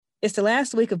It's the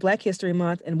last week of Black History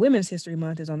Month, and Women's History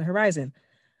Month is on the horizon.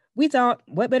 We thought,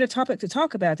 what better topic to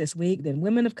talk about this week than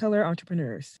women of color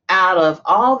entrepreneurs? Out of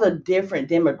all the different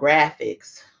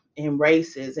demographics and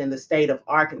races in the state of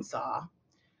Arkansas,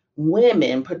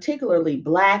 women, particularly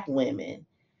Black women,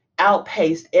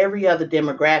 outpaced every other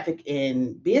demographic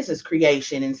in business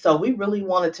creation. And so we really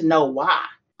wanted to know why.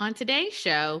 On today's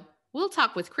show, we'll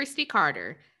talk with Christy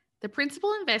Carter, the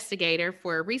principal investigator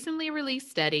for a recently released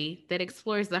study that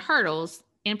explores the hurdles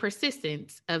and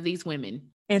persistence of these women.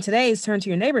 And today's Turn to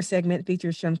Your Neighbor segment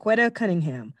features Shanquetta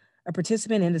Cunningham, a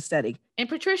participant in the study. And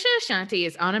Patricia Ashanti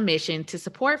is on a mission to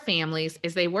support families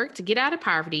as they work to get out of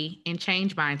poverty and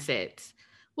change mindsets.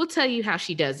 We'll tell you how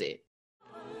she does it.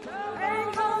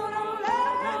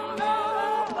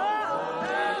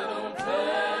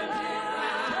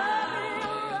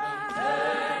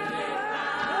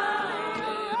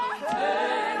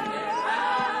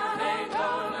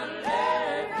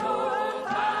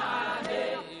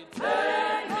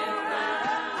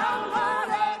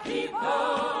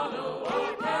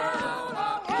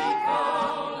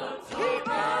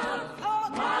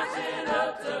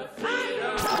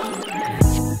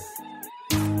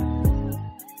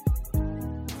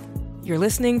 You're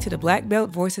listening to the Black Belt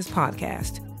Voices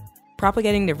podcast,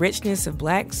 propagating the richness of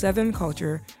Black Southern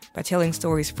culture by telling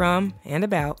stories from and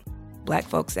about Black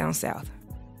folks down South.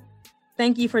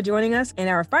 Thank you for joining us in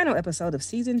our final episode of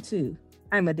Season 2.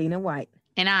 I'm Adina White.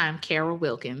 And I'm Carol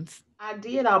Wilkins. I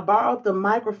borrowed the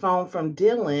microphone from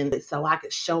Dylan so I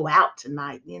could show out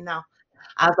tonight,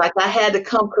 I was like, I had to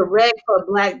come correct for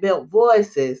Black Belt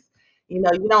Voices. You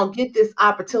don't get this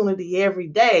opportunity every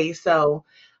day, so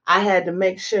I had to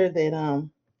make sure that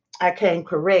I came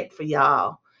correct for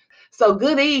y'all. So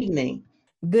good evening.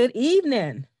 Good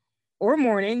evening, or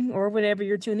morning, or whenever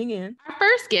you're tuning in. Our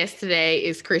first guest today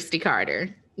is Christy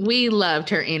Carter. We loved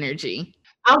her energy.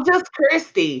 I'm just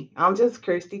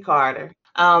Christy Carter.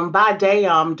 By day,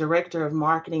 I'm Director of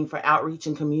Marketing for Outreach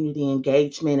and Community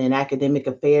Engagement and Academic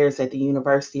Affairs at the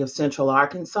University of Central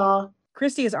Arkansas.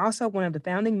 Christy is also one of the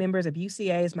founding members of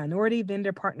UCA's Minority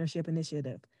Vendor Partnership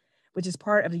Initiative, which is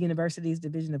part of the university's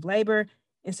Division of Labor,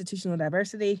 Institutional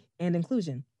Diversity, and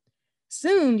Inclusion.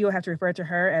 Soon, you'll have to refer to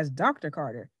her as Dr.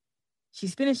 Carter.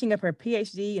 She's finishing up her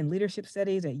PhD in Leadership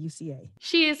Studies at UCA.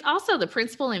 She is also the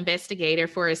principal investigator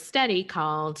for a study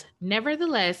called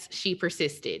Nevertheless, She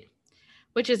Persisted,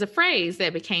 which is a phrase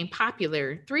that became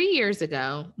popular 3 years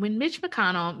ago when Mitch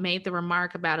McConnell made the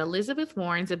remark about Elizabeth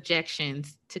Warren's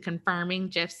objections to confirming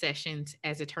Jeff Sessions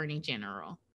as Attorney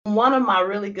General. One of my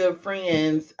really good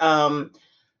friends who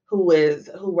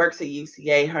works at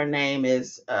UCA, her name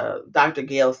is Dr.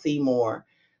 Gail Seymour.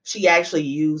 She actually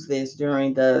used this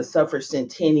during the suffrage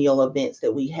centennial events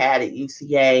that we had at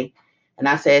UCA. And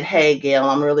I said, hey, Gail,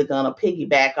 I'm really going to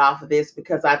piggyback off of this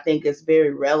because I think it's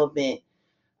very relevant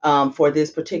for this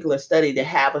particular study to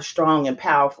have a strong and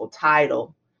powerful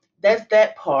title. That's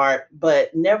that part.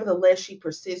 But nevertheless, she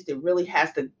persisted really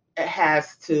has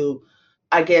to,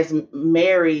 I guess,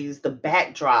 marries the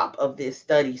backdrop of this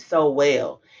study so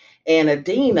well. And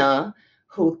Adina,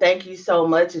 who, thank you so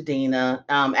much, Adina,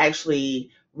 actually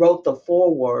wrote the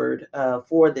foreword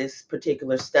for this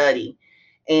particular study.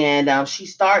 And she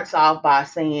starts off by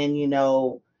saying,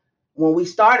 when we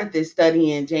started this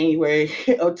study in January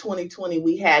of 2020,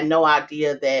 we had no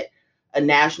idea that a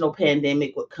national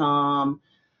pandemic would come.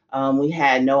 We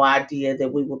had no idea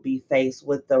that we would be faced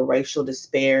with the racial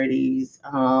disparities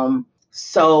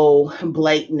so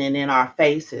blatant and in our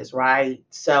faces, right?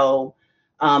 So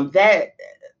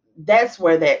that's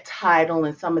where that title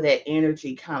and some of that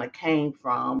energy kind of came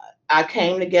from. I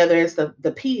came together as the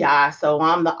PI, so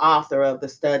I'm the author of the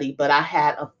study, but I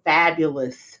had a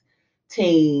fabulous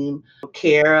team.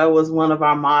 Kara was one of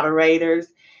our moderators,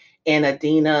 and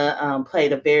Adina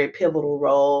played a very pivotal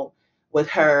role with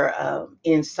her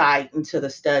insight into the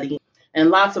study. And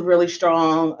lots of really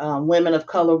strong women of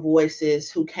color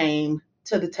voices who came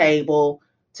to the table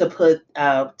to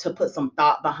put some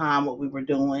thought behind what we were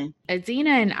doing. Adina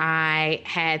and I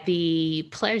had the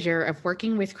pleasure of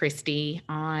working with Christy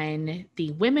on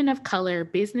the Women of Color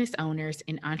Business Owners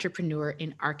and Entrepreneur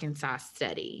in Arkansas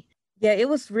study. Yeah, it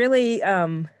was really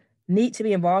neat to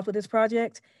be involved with this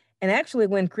project. And actually,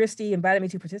 when Christy invited me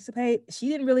to participate, she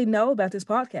didn't really know about this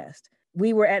podcast.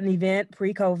 We were at an event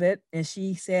pre-COVID, and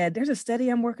she said, there's a study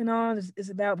I'm working on. It's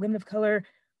about women of color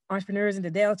entrepreneurs in the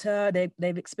Delta.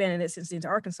 They've expanded it since into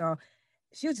Arkansas.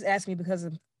 She was just asking me because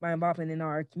of my involvement in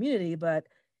our community, but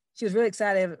she was really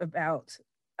excited about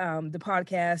the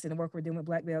podcast and the work we're doing with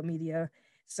Black Belt Media.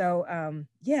 So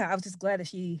I was just glad that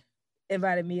she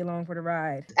invited me along for the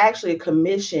ride. It's actually a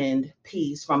commissioned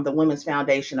piece from the Women's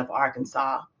Foundation of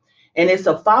Arkansas. And it's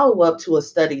a follow-up to a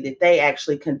study that they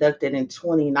actually conducted in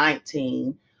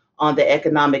 2019 on the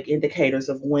economic indicators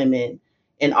of women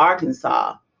in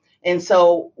Arkansas. And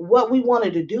so what we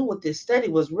wanted to do with this study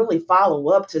was really follow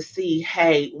up to see,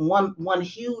 hey, one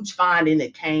huge finding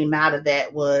that came out of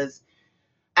that was,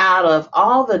 out of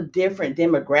all the different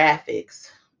demographics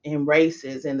and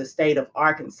races in the state of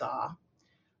Arkansas,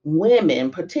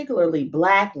 women, particularly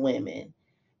Black women,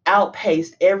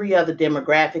 outpaced every other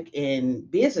demographic in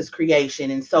business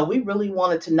creation. And so we really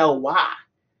wanted to know why.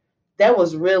 That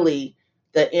was really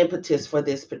the impetus for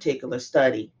this particular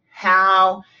study.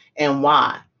 How and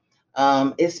why?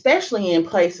 Especially in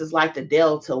places like the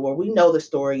Delta, where we know the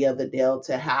story of the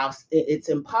Delta, how it's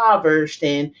impoverished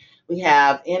and we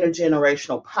have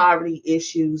intergenerational poverty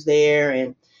issues there.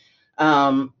 And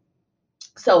um,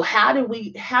 so how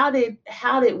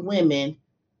did women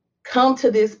come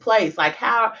to this place? Like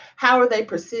how are they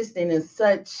persisting in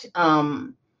such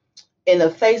in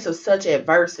the face of such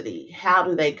adversity? How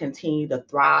do they continue to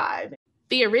thrive?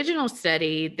 The original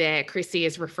study that Chrissy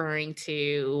is referring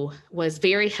to was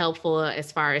very helpful as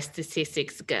far as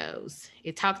statistics goes.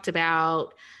 It talked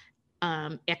about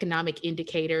economic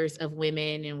indicators of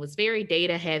women and was very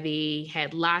data heavy,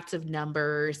 had lots of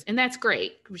numbers. And that's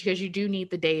great because you do need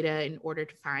the data in order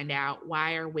to find out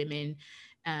why are women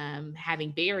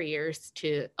having barriers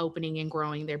to opening and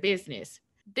growing their business.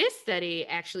 This study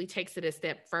actually takes it a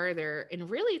step further and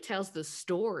really tells the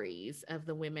stories of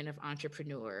the women of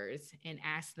entrepreneurs and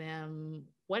asks them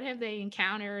what have they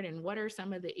encountered and what are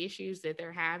some of the issues that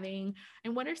they're having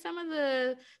and what are some of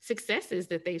the successes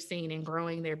that they've seen in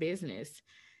growing their business.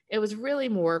 It was really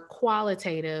more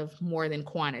qualitative more than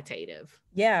quantitative.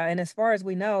 Yeah, and as far as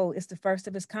we know, it's the first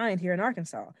of its kind here in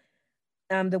Arkansas.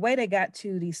 The way they got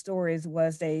to these stories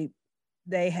was they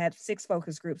had 6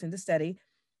 focus groups in the study,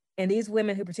 and these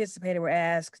women who participated were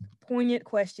asked poignant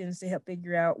questions to help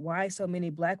figure out why so many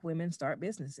Black women start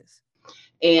businesses.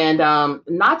 And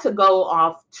not to go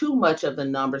off too much of the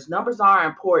numbers are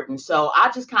important. So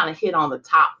I just kind of hit on the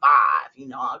top 5,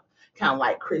 kind of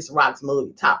like Chris Rock's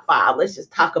movie, Top 5. Let's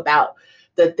just talk about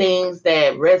the things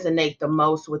that resonate the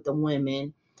most with the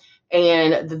women.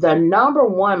 And the number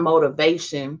one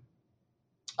motivation,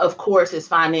 of course, is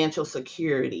financial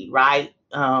security, right?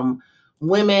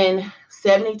 Women,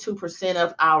 72%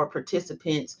 of our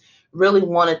participants really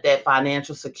wanted that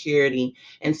financial security.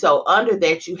 And so under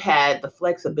that, you had the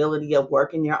flexibility of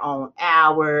working your own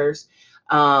hours.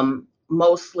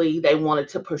 Mostly they wanted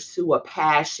to pursue a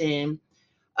passion,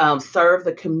 serve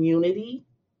the community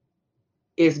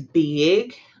is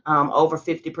big. Over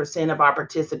 50% of our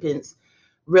participants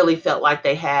really felt like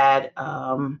they had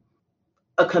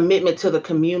a commitment to the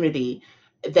community,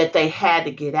 that they had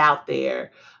to get out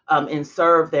there and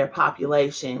serve their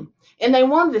population. And they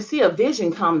wanted to see a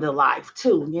vision come to life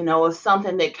too. It's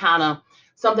something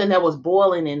that was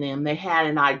boiling in them. They had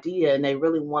an idea and they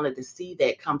really wanted to see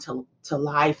that come to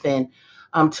life and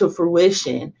to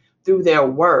fruition through their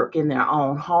work and their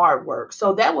own hard work.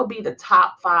 So that would be the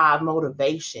top 5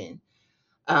 motivation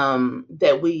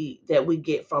that we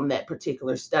get from that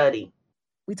particular study.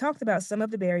 We talked about some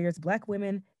of the barriers Black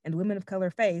women and women of color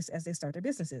face as they start their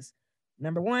businesses.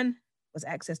 Number 1 was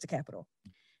access to capital.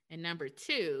 And number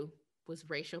 2 was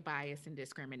racial bias and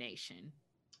discrimination.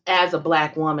 As a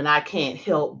Black woman, I can't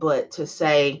help but to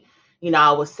say,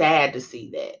 I was sad to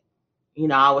see that.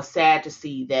 I was sad to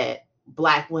see that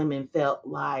Black women felt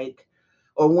like,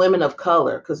 or women of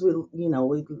color, because we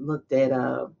looked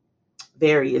at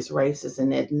various races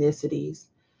and ethnicities,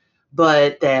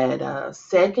 but that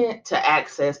second to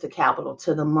access to capital,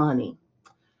 to the money,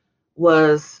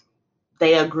 was,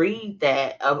 they agreed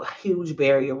that a huge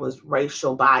barrier was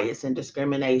racial bias and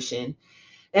discrimination.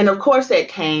 And of course, that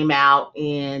came out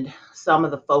in some of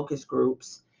the focus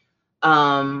groups.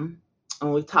 When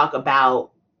we talk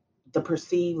about the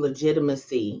perceived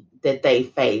legitimacy that they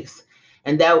face.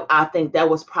 And that, I think that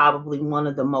was probably one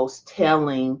of the most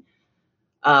telling,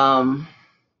 the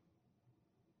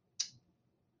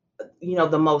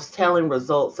most telling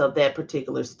results of that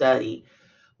particular study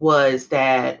was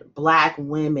that Black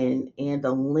women and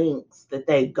the links that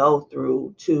they go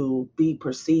through to be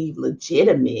perceived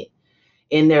legitimate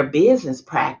in their business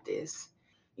practice.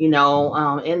 In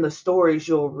the stories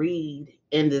you'll read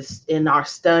in our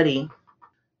study,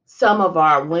 some of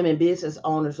our women business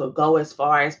owners will go as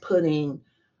far as putting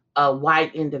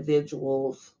white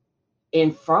individuals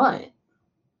in front,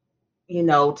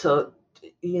 to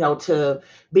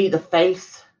be the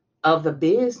face of the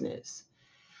business.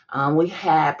 We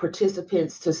had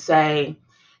participants to say,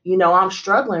 I'm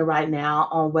struggling right now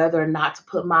on whether or not to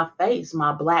put my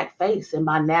Black face and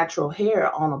my natural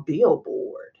hair on a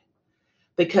billboard.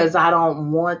 because I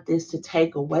don't want this to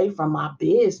take away from my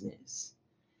business.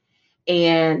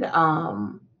 And,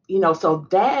 so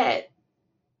that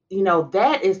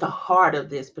is the heart of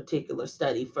this particular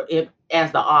study for it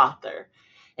as the author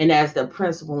and as the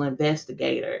principal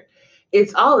investigator.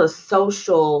 It's all the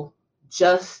social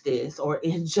justice or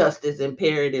injustice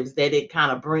imperatives that it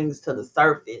kind of brings to the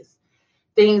surface,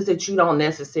 things that you don't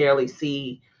necessarily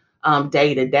see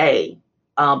day to day,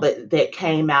 but that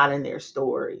came out in their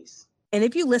stories. And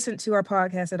if you listen to our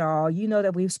podcast at all, you know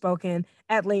that we've spoken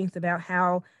at length about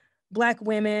how Black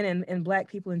women and Black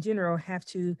people in general have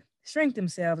to shrink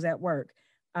themselves at work.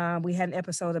 We had an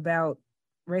episode about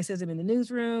racism in the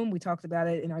newsroom. We talked about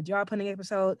it in our job hunting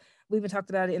episode. We even talked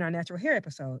about it in our natural hair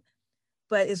episode.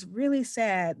 But it's really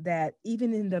sad that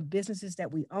even in the businesses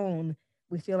that we own,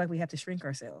 we feel like we have to shrink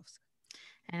ourselves.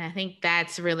 And I think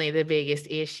that's really the biggest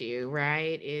issue,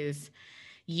 right? Is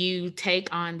you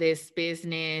take on this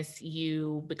business,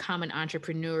 you become an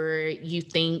entrepreneur, you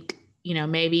think,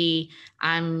 maybe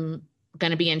I'm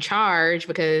going to be in charge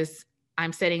because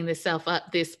I'm setting this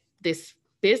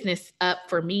business up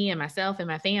for me and myself and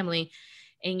my family.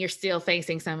 And you're still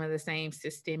facing some of the same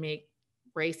systemic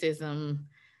racism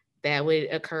that would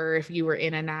occur if you were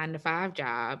in a 9-to-5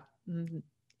 job.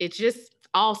 It's just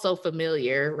all so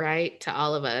familiar, right, to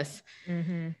all of us.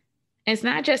 Mm-hmm. It's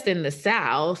not just in the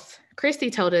South. Christy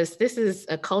told us this is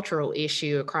a cultural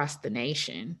issue across the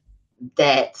nation.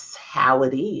 That's how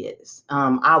it is.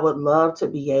 I would love to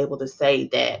be able to say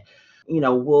that,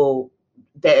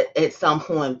 that at some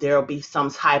point there'll be some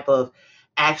type of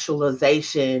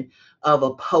actualization of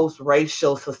a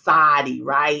post-racial society,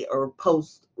 right? Or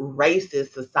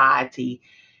post-racist society.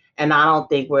 And I don't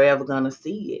think we're ever going to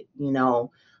see it.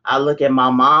 I look at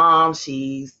my mom,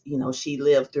 she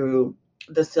lived through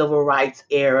the civil rights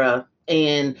era,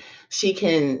 and she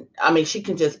can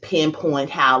just pinpoint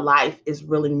how life is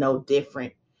really no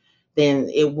different than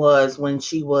it was when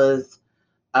she was,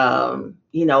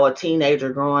 a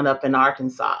teenager growing up in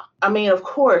Arkansas. Of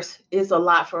course, it's a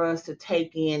lot for us to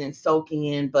take in and soak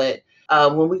in, but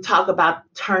when we talk about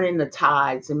turning the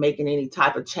tides and making any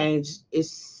type of change, it's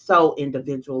so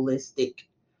individualistic.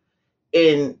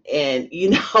 And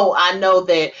I know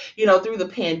that, through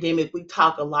the pandemic, we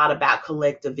talk a lot about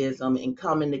collectivism and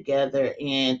coming together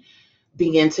and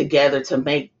being together to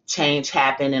make change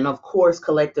happen. And of course,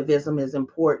 collectivism is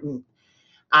important.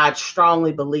 I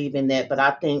strongly believe in that, but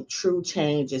I think true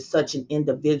change is such an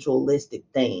individualistic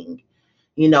thing.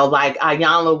 Like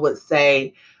Iyanla would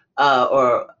say,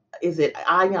 or is it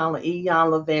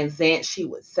Iyanla Van Zant? She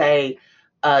would say,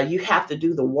 you have to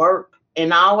do the work.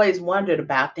 And I always wondered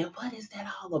about that. What is that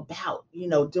all about?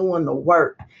 Doing the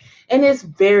work. And it's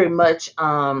very much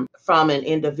from an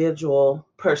individual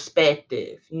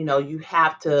perspective. You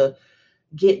have to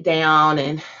get down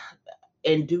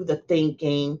and do the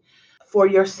thinking for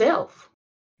yourself.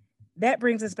 That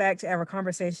brings us back to our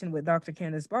conversation with Dr.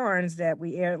 Candace Barnes that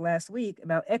we aired last week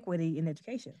about equity in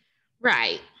education.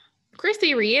 Right.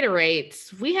 Christy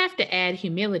reiterates, we have to add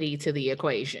humility to the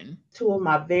equation. Two of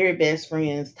my very best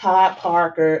friends, Todd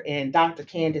Parker and Dr.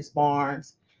 Candace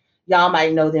Barnes, y'all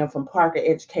might know them from Parker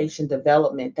Education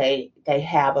Development. They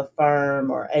have a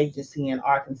firm or agency in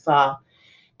Arkansas,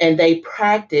 and they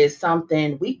practice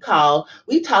something we talk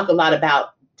a lot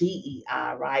about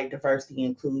DEI, right? Diversity,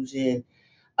 inclusion,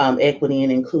 equity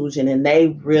and inclusion, and they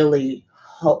really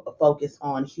focus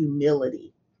on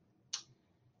humility,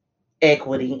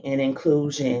 equity, and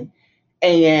inclusion.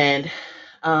 And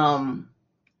I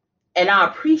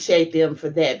appreciate them for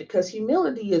that, because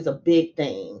humility is a big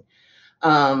thing.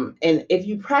 And if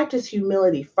you practice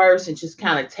humility first and just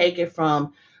kind of take it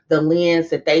from the lens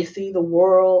that they see the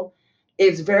world,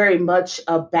 it's very much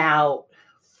about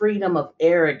freedom of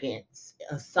arrogance,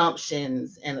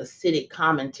 assumptions, and acidic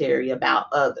commentary about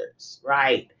others,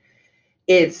 right?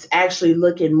 It's actually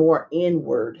looking more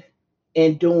inward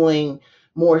and doing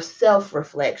more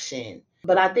self-reflection.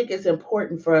 But I think it's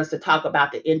important for us to talk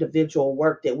about the individual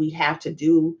work that we have to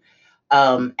do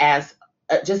as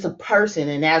just a person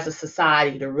and as a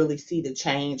society to really see the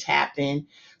change happen,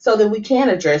 so that we can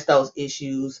address those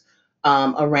issues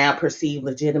around perceived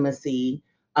legitimacy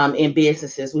in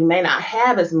businesses. We may not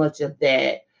have as much of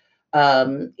that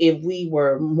if we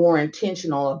were more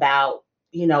intentional about,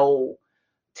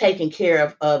 taking care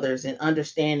of others and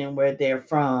understanding where they're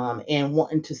from and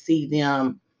wanting to see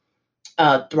them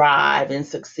thrive and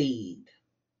succeed.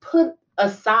 Put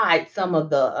aside some of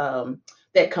the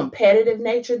that competitive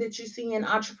nature that you see in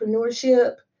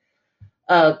entrepreneurship,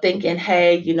 thinking,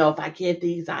 hey, if I get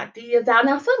these ideas out,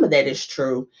 now some of that is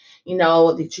true,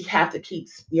 that you have to keep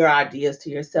your ideas to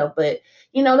yourself, but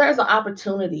there's an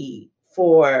opportunity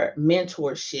for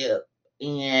mentorship,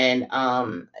 and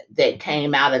that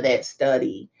came out of that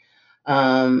study,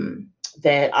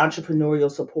 that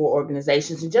entrepreneurial support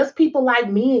organizations and just people like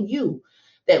me and you,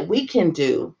 that we can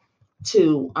do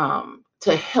to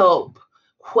help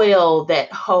quell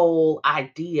that whole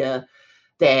idea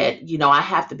that, I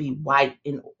have to be white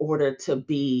in order to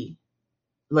be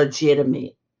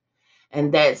legitimate.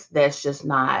 And that's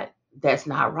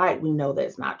not right. We know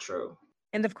that's not true.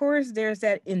 And of course, there's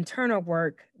that internal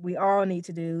work we all need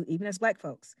to do, even as Black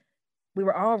folks. We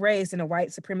were all raised in a white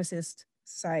supremacist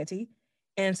society.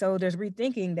 And so there's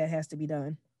rethinking that has to be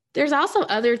done. There's also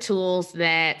other tools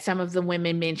that some of the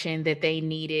women mentioned that they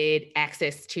needed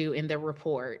access to in the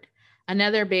report.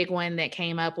 Another big one that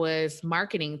came up was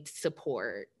marketing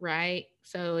support, right?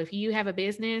 So if you have a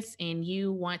business and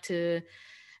you want to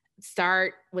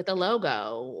start with a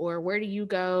logo, or where do you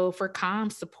go for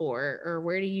comm support, or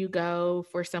where do you go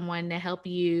for someone to help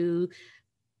you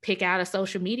pick out a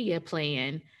social media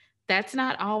plan? That's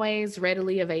not always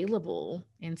readily available.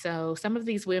 And so some of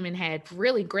these women had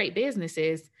really great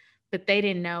businesses, but they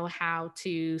didn't know how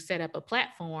to set up a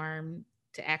platform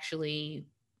to actually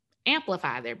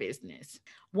amplify their business.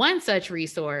 One such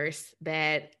resource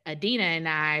that Adina and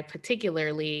I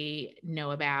particularly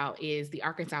know about is the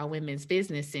Arkansas Women's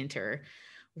Business Center.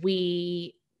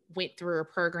 We went through a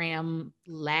program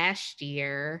last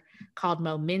year called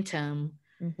Momentum,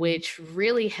 which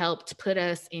really helped put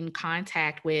us in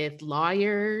contact with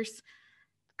lawyers,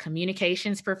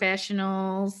 communications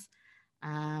professionals.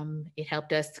 It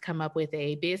helped us to come up with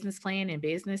a business plan and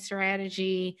business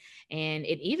strategy, and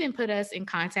it even put us in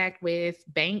contact with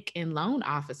bank and loan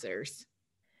officers.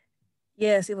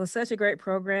 Yes, it was such a great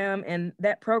program, and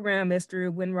that program is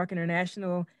through Winrock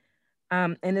International,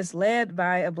 and it's led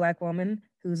by a Black woman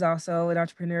who's also an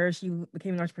entrepreneur. She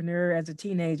became an entrepreneur as a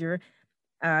teenager,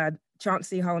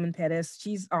 Chauncey Holloman Pettis.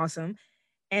 She's awesome.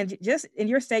 And just in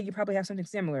your state, you probably have something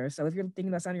similar. So if you're thinking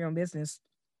about starting your own business,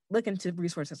 look into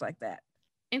resources like that.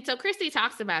 And so Christy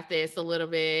talks about this a little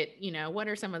bit. What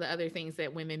are some of the other things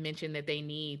that women mention that they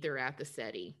need throughout the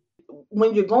study?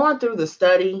 When you're going through the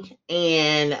study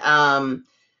and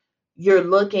you're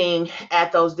looking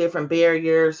at those different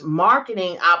barriers,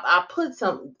 marketing, I put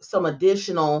some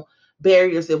additional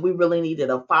barriers that we really needed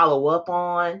to follow up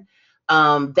on,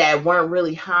 that weren't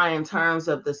really high in terms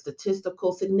of the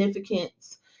statistical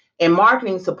significance. And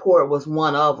marketing support was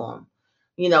one of them.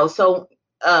 So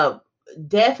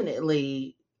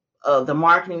definitely the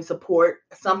marketing support.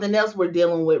 Something else we're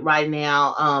dealing with right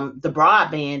now, the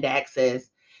broadband access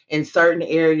in certain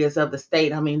areas of the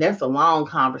state. I mean, that's a long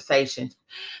conversation.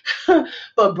 But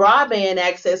broadband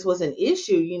access was an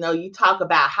issue. You talk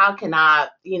about how can I,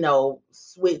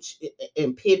 switch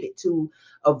and pivot to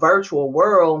a virtual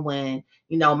world when,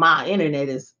 my internet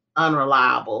is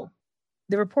unreliable.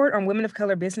 The report on women of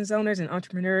color business owners and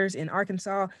entrepreneurs in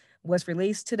Arkansas was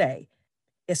released today.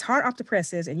 It's hot off the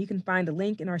presses, and you can find the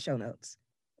link in our show notes.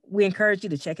 We encourage you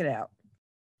to check it out.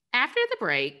 After the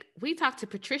break, we talked to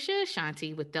Patricia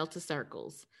Ashanti with Delta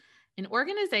Circles, an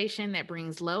organization that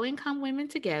brings low-income women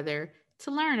together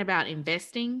to learn about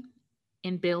investing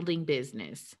and building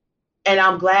business. And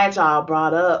I'm glad y'all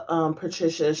brought up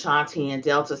Patricia Ashanti and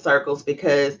Delta Circles,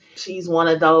 because she's one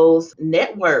of those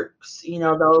networks,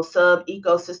 those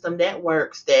sub-ecosystem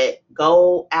networks that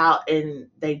go out and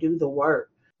they do the work.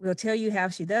 We'll tell you how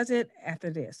she does it after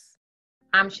this.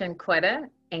 I'm Shanquetta,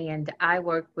 and I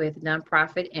work with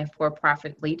nonprofit and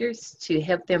for-profit leaders to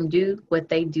help them do what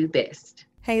they do best.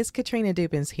 Hey, it's Katrina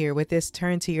Dubins here with this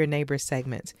Turn to Your Neighbor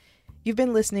segment. You've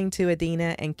been listening to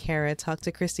Adina and Kara talk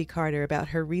to Christy Carter about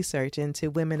her research into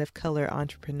women of color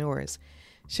entrepreneurs.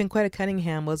 Shanquetta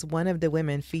Cunningham was one of the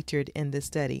women featured in the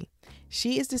study.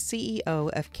 She is the CEO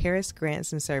of Karis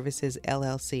Grants and Services,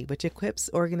 LLC, which equips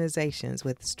organizations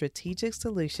with strategic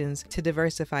solutions to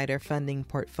diversify their funding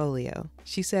portfolio.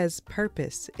 She says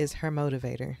purpose is her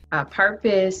motivator.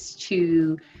 Purpose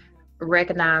to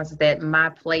recognize that my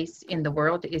place in the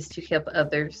world is to help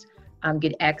others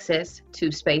get access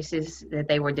to spaces that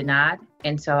they were denied.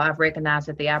 And so I've recognized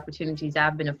that the opportunities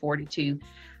I've been afforded to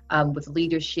with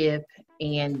leadership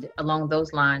and along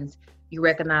those lines, you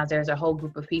recognize there's a whole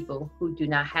group of people who do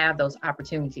not have those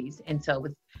opportunities. And so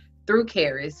through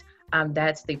Karis,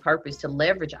 that's the purpose, to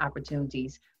leverage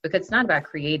opportunities, because it's not about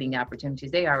creating opportunities,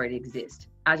 they already exist.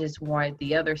 I just want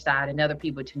the other side and other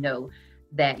people to know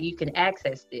that you can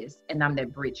access this, and I'm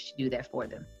that bridge to do that for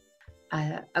them.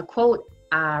 A quote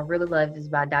I really love is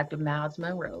by Dr. Miles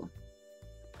Monroe,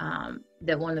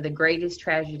 that one of the greatest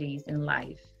tragedies in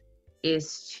life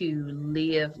is to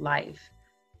live life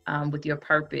with your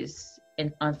purpose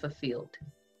and unfulfilled.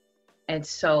 And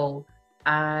so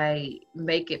I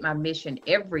make it my mission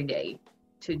every day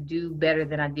to do better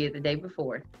than I did the day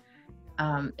before,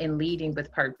 and leading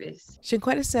with purpose.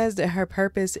 Shanquetta says that her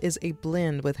purpose is a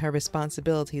blend with her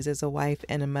responsibilities as a wife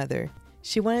and a mother.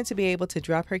 She wanted to be able to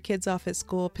drop her kids off at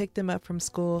school, pick them up from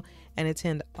school, and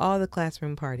attend all the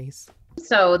classroom parties.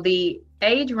 So the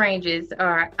age ranges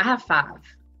are, I have 5.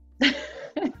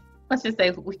 Let's just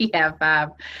say we have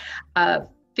 5,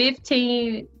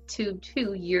 15 to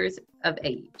 2 years of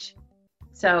age.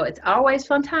 So it's always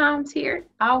fun times here,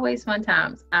 always fun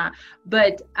times.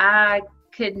 But I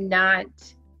could not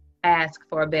ask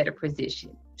for a better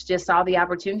position. Just saw the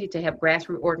opportunity to help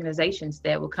grassroots organizations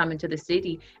that will come into the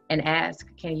city and ask,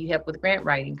 can you help with grant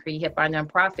writing? Can you help our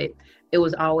nonprofit? It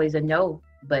was always a no,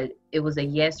 but it was a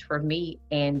yes for me.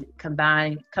 And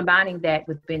combining that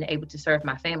with being able to serve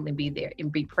my family and be there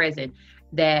and be present,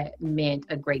 that meant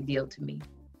a great deal to me.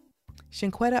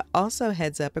 Shanquetta also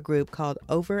heads up a group called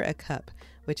Over a Cup,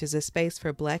 which is a space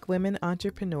for Black women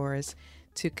entrepreneurs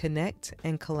to connect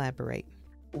and collaborate.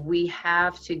 We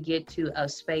have to get to a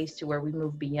space to where we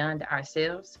move beyond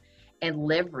ourselves and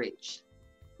leverage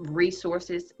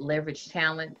resources, leverage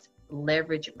talent,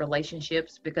 leverage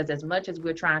relationships, because as much as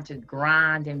we're trying to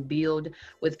grind and build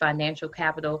with financial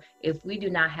capital, if we do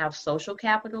not have social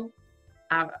capital,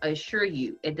 I assure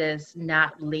you, it does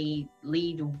not lead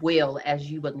well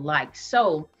as you would like.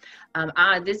 So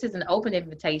this is an open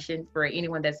invitation for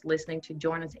anyone that's listening to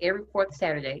join us every 4th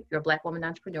Saturday. You're a Black woman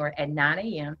entrepreneur at 9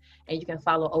 a.m. and you can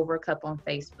follow Over a Cup on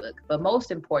Facebook. But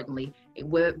most importantly,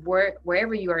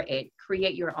 wherever you are at,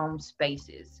 create your own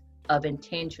spaces of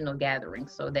intentional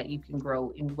gatherings so that you can grow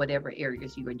in whatever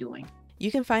areas you are doing.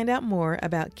 You can find out more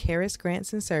about Charis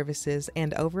Grants and Services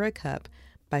and Over a Cup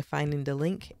by finding the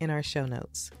link in our show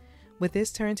notes. With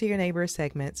this Turn to Your Neighbor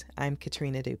segment, I'm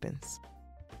Katrina Dupins.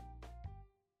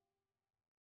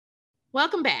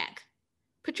 Welcome back.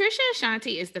 Patricia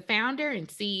Ashanti is the founder and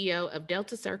CEO of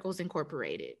Delta Circles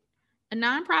Incorporated, a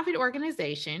nonprofit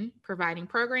organization providing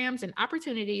programs and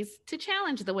opportunities to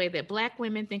challenge the way that Black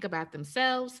women think about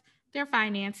themselves, their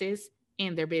finances,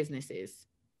 and their businesses.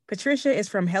 Patricia is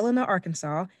from Helena,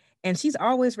 Arkansas, and she's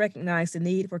always recognized the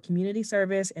need for community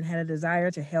service and had a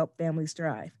desire to help families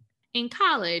thrive. In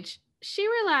college, she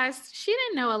realized she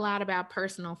didn't know a lot about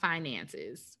personal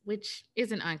finances, which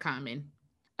isn't uncommon.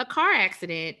 A car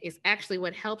accident is actually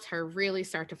what helped her really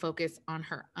start to focus on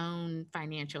her own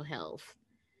financial health.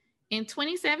 In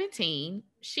 2017,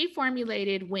 she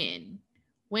formulated WIN,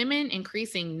 Women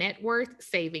Increasing Net Worth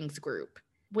Savings Group,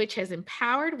 which has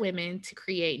empowered women to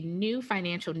create new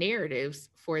financial narratives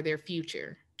for their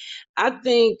future. I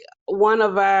think one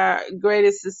of our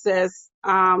greatest success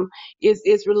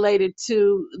is related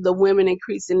to the Women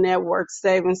Increasing Net Worth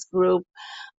Savings Group.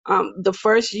 The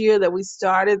first year that we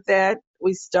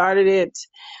started it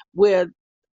with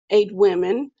 8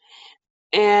 women.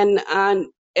 And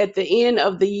at the end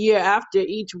of the year, after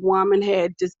each woman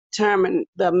had determined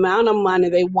the amount of money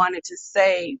they wanted to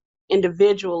save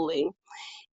individually,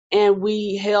 and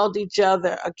we held each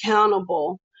other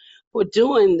accountable for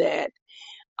doing that.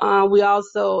 We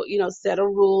also, set a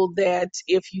rule that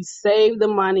if you save the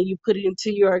money, you put it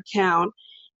into your account.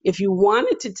 If you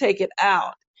wanted to take it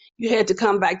out, you had to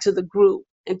come back to the group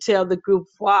and tell the group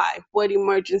why, what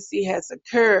emergency has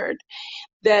occurred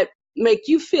that make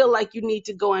you feel like you need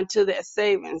to go into that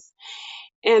savings.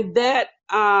 And that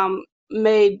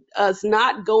made us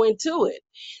not go into it.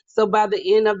 So by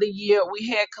the end of the year, we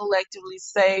had collectively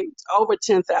saved over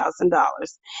 $10,000.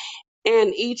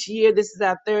 And each year, this is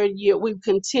our 3rd year, we've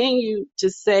continued to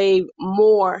save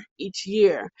more each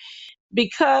year.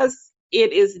 Because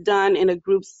it is done in a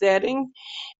group setting,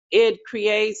 it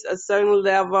creates a certain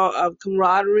level of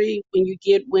camaraderie when you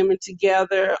get women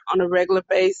together on a regular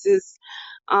basis.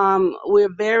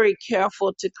 We're very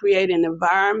careful to create an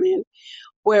environment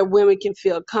where women can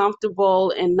feel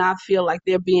comfortable and not feel like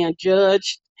they're being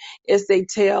judged as they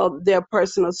tell their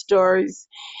personal stories.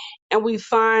 And we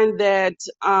find that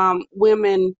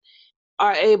women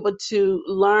are able to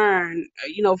learn,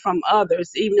 from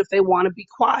others, even if they want to be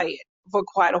quiet for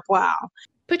quite a while.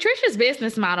 Patricia's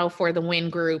business model for the WIN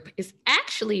Group is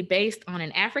actually based on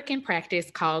an African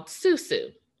practice called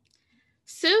Susu.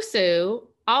 Susu,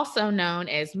 also known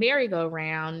as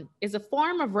merry-go-round, is a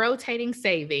form of rotating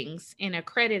savings in a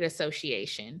credit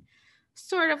association,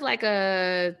 sort of like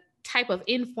a type of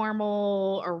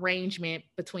informal arrangement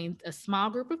between a small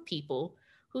group of people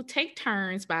who take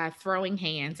turns by throwing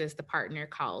hands, as the partner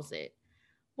calls it.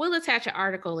 We'll attach an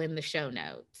article in the show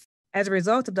notes. As a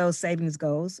result of those savings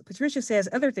goals, Patricia says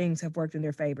other things have worked in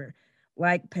their favor,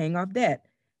 like paying off debt,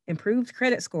 improved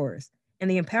credit scores, and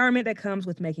the empowerment that comes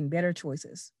with making better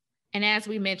choices. And as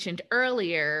we mentioned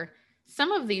earlier,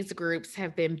 some of these groups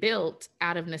have been built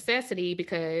out of necessity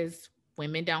because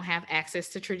women don't have access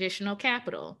to traditional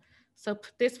capital. So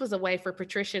this was a way for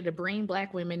Patricia to bring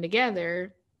Black women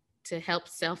together to help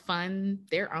self-fund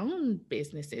their own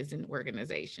businesses and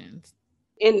organizations.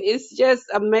 And it's just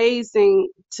amazing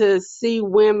to see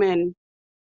women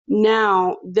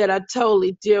now that are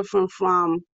totally different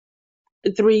from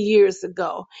 3 years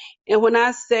ago. And when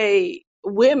I say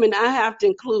women, I have to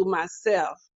include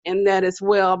myself in that as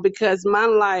well, because my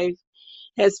life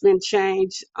has been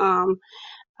changed.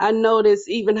 I noticed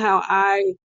even how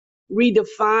I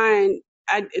redefined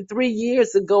 3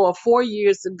 years ago or 4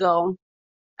 years ago,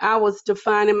 I was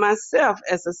defining myself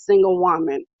as a single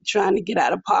woman trying to get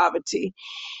out of poverty.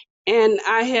 And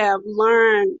I have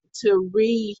learned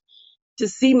to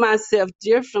see myself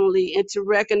differently and to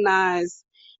recognize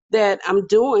that I'm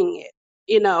doing it,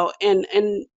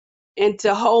 and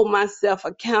to hold myself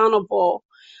accountable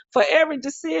for every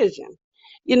decision,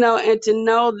 and to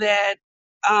know that,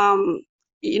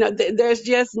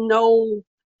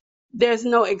 there's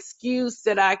no excuse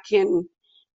that I can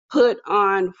put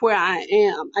on where I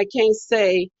am. I can't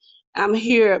say I'm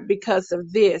here because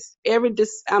of this.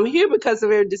 I'm here because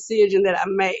of every decision that I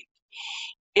make.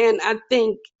 And I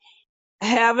think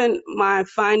having my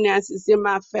finances in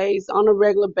my face on a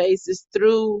regular basis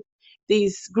through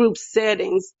these group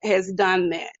settings has done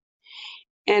that.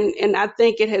 And I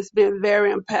think it has been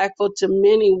very impactful to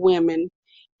many women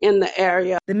in the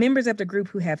area. The members of the group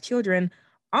who have children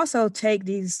also take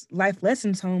these life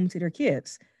lessons home to their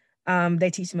kids. They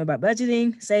teach them about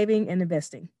budgeting, saving, and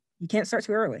investing. You can't start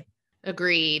too early.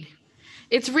 Agreed.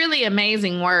 It's really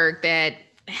amazing work that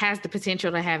has the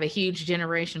potential to have a huge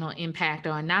generational impact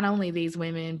on not only these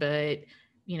women, but,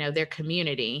 their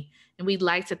community. And we'd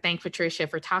like to thank Patricia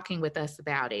for talking with us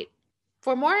about it.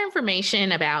 For more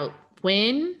information about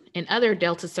WIN and other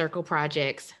Delta Circle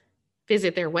projects,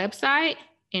 visit their website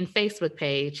and Facebook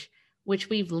page, which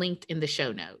we've linked in the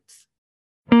show notes.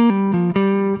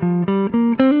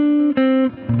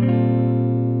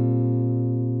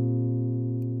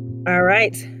 All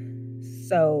right.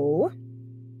 So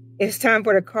it's time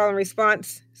for the call and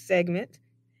response segment.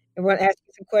 And we're going to ask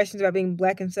you some questions about being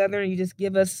Black and Southern. You just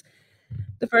give us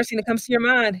the first thing that comes to your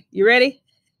mind. You ready?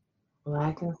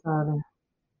 Black and Southern.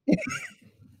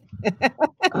 Okay, Black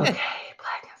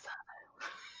and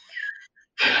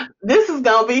Southern. This is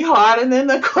going to be harder than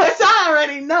the question. I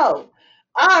already know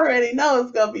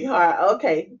it's going to be hard.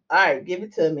 Okay. All right. Give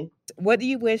it to me. What do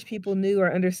you wish people knew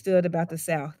or understood about the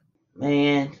South?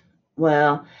 Man,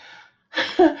 well,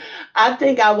 I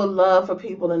think I would love for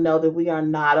people to know that we are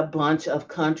not a bunch of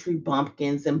country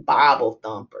bumpkins and Bible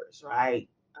thumpers, right?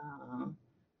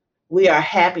 We are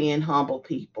happy and humble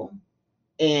people.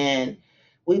 And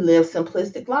we live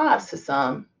simplistic lives to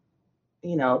some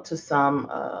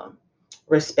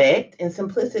respect. And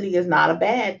simplicity is not a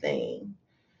bad thing.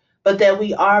 But that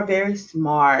we are very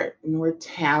smart and we're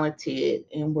talented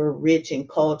and we're rich in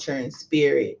culture and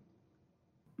spirit.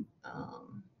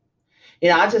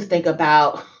 I just think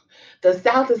about the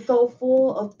South is so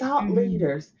full of thought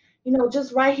leaders.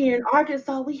 Just right here in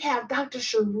Arkansas, we have Dr.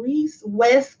 Sharice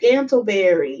West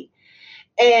Scantleberry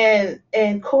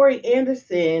and Corey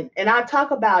Anderson. And I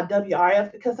talk about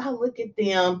WRF because I look at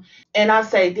them and I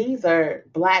say, these are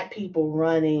Black people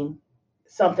running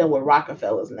something with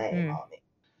Rockefeller's name on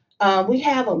it. We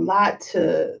have a lot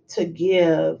to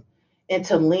give and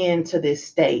to lend to this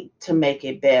state to make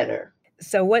it better.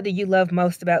 So what do you love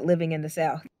most about living in the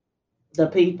South? The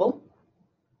people.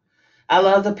 I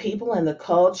love the people and the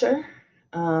culture.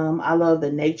 I love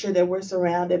the nature that we're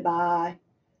surrounded by,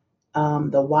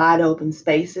 the wide open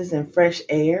spaces and fresh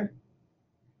air.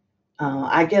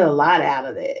 I get a lot out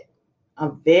of that.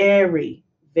 I'm very,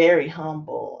 very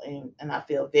humble and I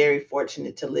feel very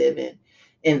fortunate to live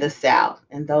in the South.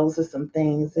 And those are some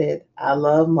things that I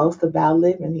love most about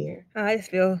living here. I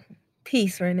just feel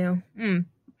peace right now.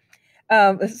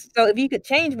 So if you could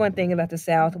change one thing about the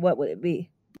South, what would it be?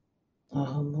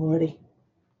 Oh, Lordy.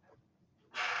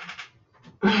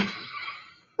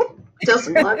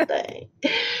 Just one thing.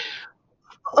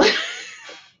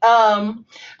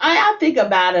 I think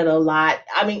about it a lot.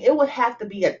 I mean, it would have to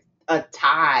be a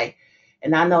tie.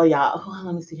 And I know y'all,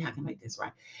 let me see how I can make this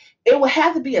right. It would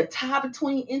have to be a tie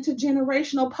between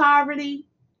intergenerational poverty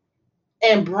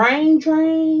and brain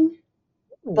drain.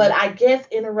 But I guess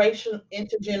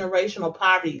intergenerational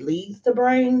poverty leads to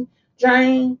brain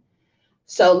drain.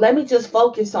 So let me just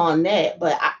focus on that.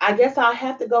 But I guess I'll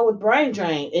have to go with brain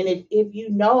drain. And if you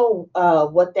know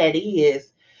what that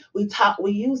is,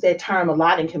 we use that term a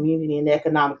lot in community and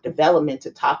economic development to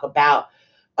talk about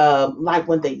like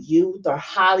when the youth or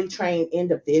highly trained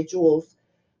individuals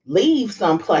leave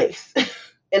someplace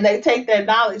and they take their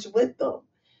knowledge with them,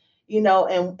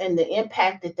 and the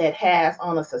impact that has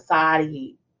on a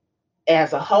society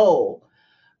as a whole.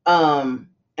 And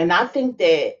I think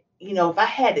that, if I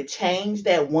had to change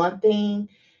that one thing,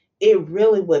 it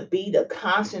really would be to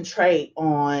concentrate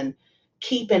on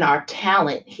keeping our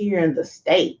talent here in the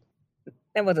state.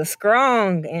 That was a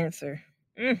strong answer.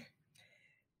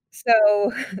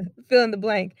 So, fill in the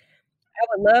blank. I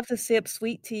would love to sip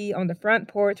sweet tea on the front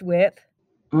porch with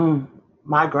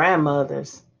my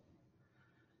grandmothers.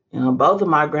 Both of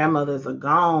my grandmothers are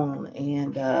gone.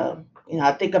 And,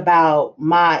 I think about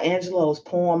Maya Angelou's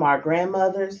poem, Our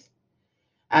Grandmothers.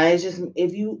 It's just,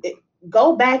 if you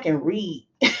go back and read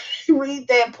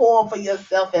that poem for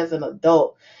yourself as an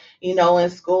adult. In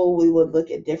school, we would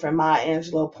look at different Maya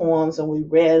Angelou poems and we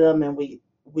read them and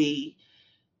we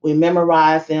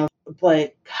memorized them.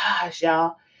 But gosh,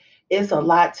 y'all, it's a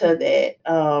lot to that.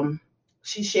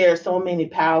 She shares so many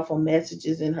powerful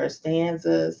messages in her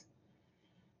stanzas.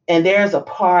 And there's a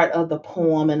part of the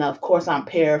poem, and of course I'm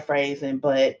paraphrasing,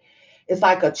 but it's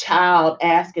like a child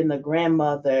asking the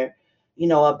grandmother,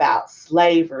 about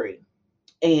slavery.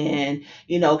 And,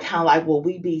 kind of like, will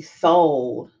we be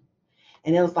sold?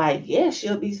 And it was like, yes,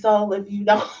 she'll be sold if you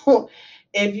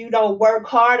don't work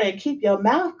hard and keep your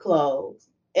mouth closed.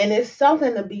 And it's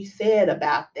something to be said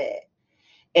about that.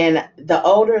 And the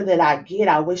older that I get,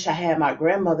 I wish I had my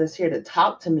grandmothers here to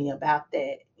talk to me about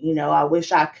that. I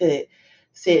wish I could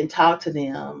sit and talk to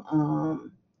them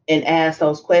and ask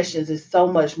those questions. There's so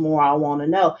much more I want to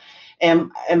know.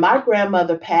 And my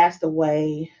grandmother passed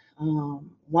away.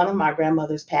 One of my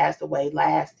grandmothers passed away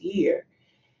last year.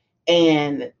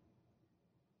 And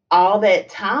all that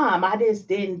time, I just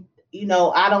didn't, you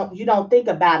don't think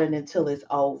about it until it's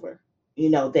over.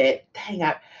 That,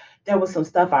 dang, there was some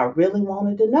stuff I really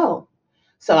wanted to know.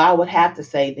 So I would have to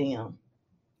say them.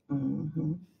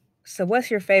 Mm-hmm. So what's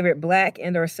your favorite Black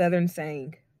and or Southern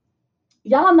saying?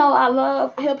 Y'all know I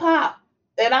love hip hop,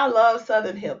 and I love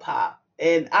Southern hip hop,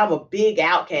 and I'm a big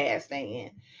Outkast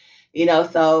fan.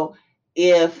 So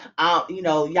if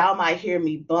y'all might hear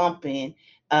me bumping,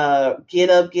 get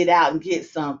up, get out, and get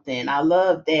something. I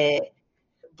love that.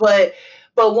 But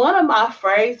one of my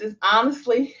phrases,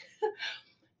 honestly,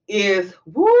 is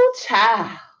 "woo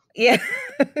child." Yeah.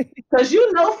 Because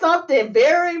something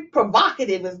very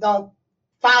provocative is going to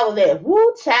follow that.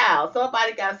 Woo child.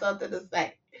 Somebody got something to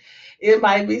say. It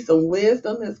might be some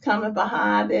wisdom that's coming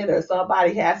behind it, or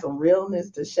somebody has some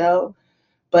realness to show.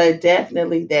 But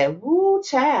definitely that woo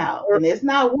child. And it's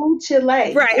not woo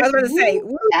Chile. Right. I was going to say,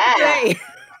 woo Chile.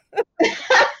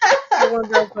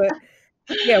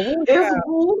 Yeah, woo child.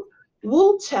 It's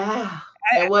woo child.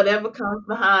 And whatever comes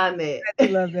behind that. I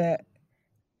do love that.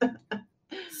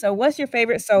 So what's your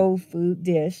favorite soul food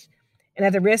dish? And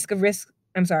at the risk of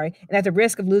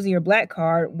losing your black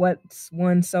card, what's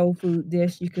one soul food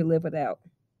dish you could live without?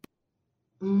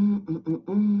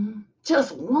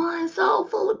 Just one soul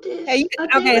food dish. Hey,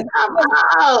 okay.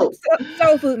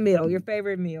 Soul food meal, your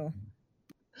favorite meal.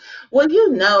 Well,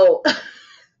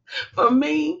 for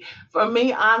me,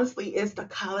 honestly, it's the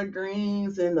collard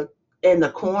greens and the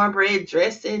cornbread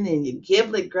dressing and your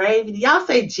giblet gravy. Y'all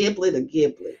say giblet or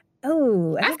giblet?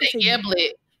 Oh, I say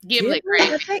giblet. Giblet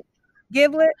gravy.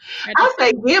 Giblet. I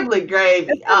say giblet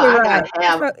gravy. I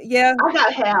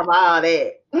gotta have all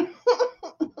that.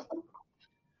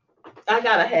 I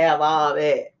gotta have all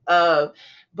that.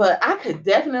 But I could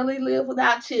definitely live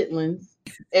without chitlins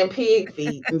and pig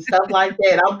feet and stuff like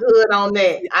that. I'm good on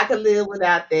that. I could live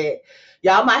without that.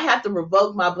 Y'all might have to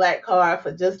revoke my black card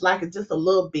for just a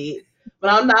little bit.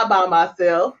 But I'm not by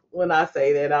myself when I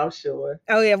say that, I'm sure.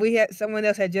 Oh yeah, someone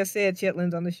else had just said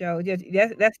chitlins on the show.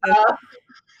 That's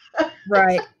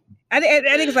right. I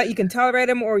think it's like you can tolerate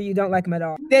them or you don't like them at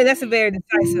all. That's a very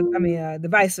decisive,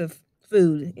 divisive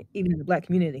food, even in the Black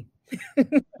community.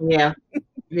 Yeah.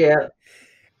 Yeah.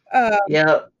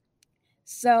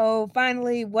 So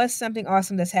finally, what's something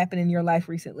awesome that's happened in your life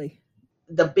recently?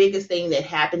 The biggest thing that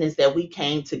happened is that we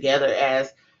came together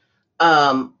as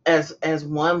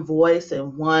one voice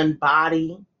and one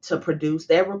body to produce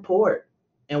that report,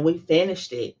 and we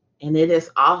finished it, and it is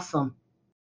awesome.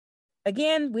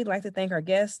 Again, we'd like to thank our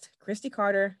guests, Christy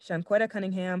Carter, Shanquetta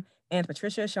Cunningham, and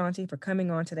Patricia Ashanti for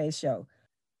coming on today's show.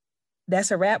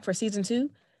 That's a wrap for season 2.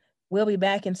 We'll be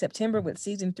back in September with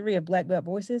season 3 of Black Belt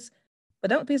Voices, but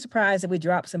don't be surprised if we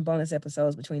drop some bonus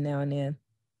episodes between now and then.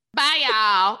 Bye,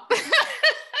 y'all.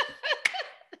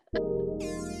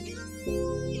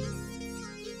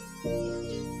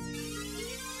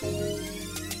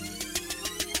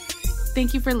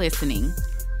 Thank you for listening.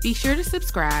 Be sure to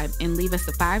subscribe and leave us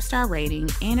a 5-star rating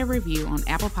and a review on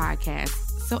Apple Podcasts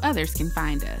so others can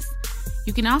find us.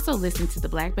 You can also listen to the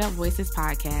Black Belt Voices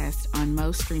podcast on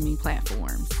most streaming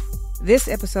platforms. This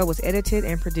episode was edited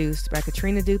and produced by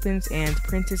Katrina Dupins and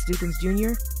Prentice Dupins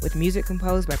Jr., with music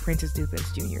composed by Prentice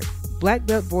Dupins Jr. Black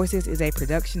Belt Voices is a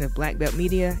production of Black Belt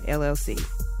Media, LLC.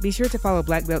 Be sure to follow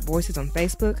Black Belt Voices on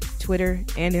Facebook, Twitter,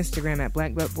 and Instagram at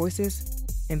Black Belt Voices,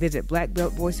 and visit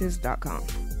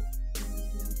blackbeltvoices.com.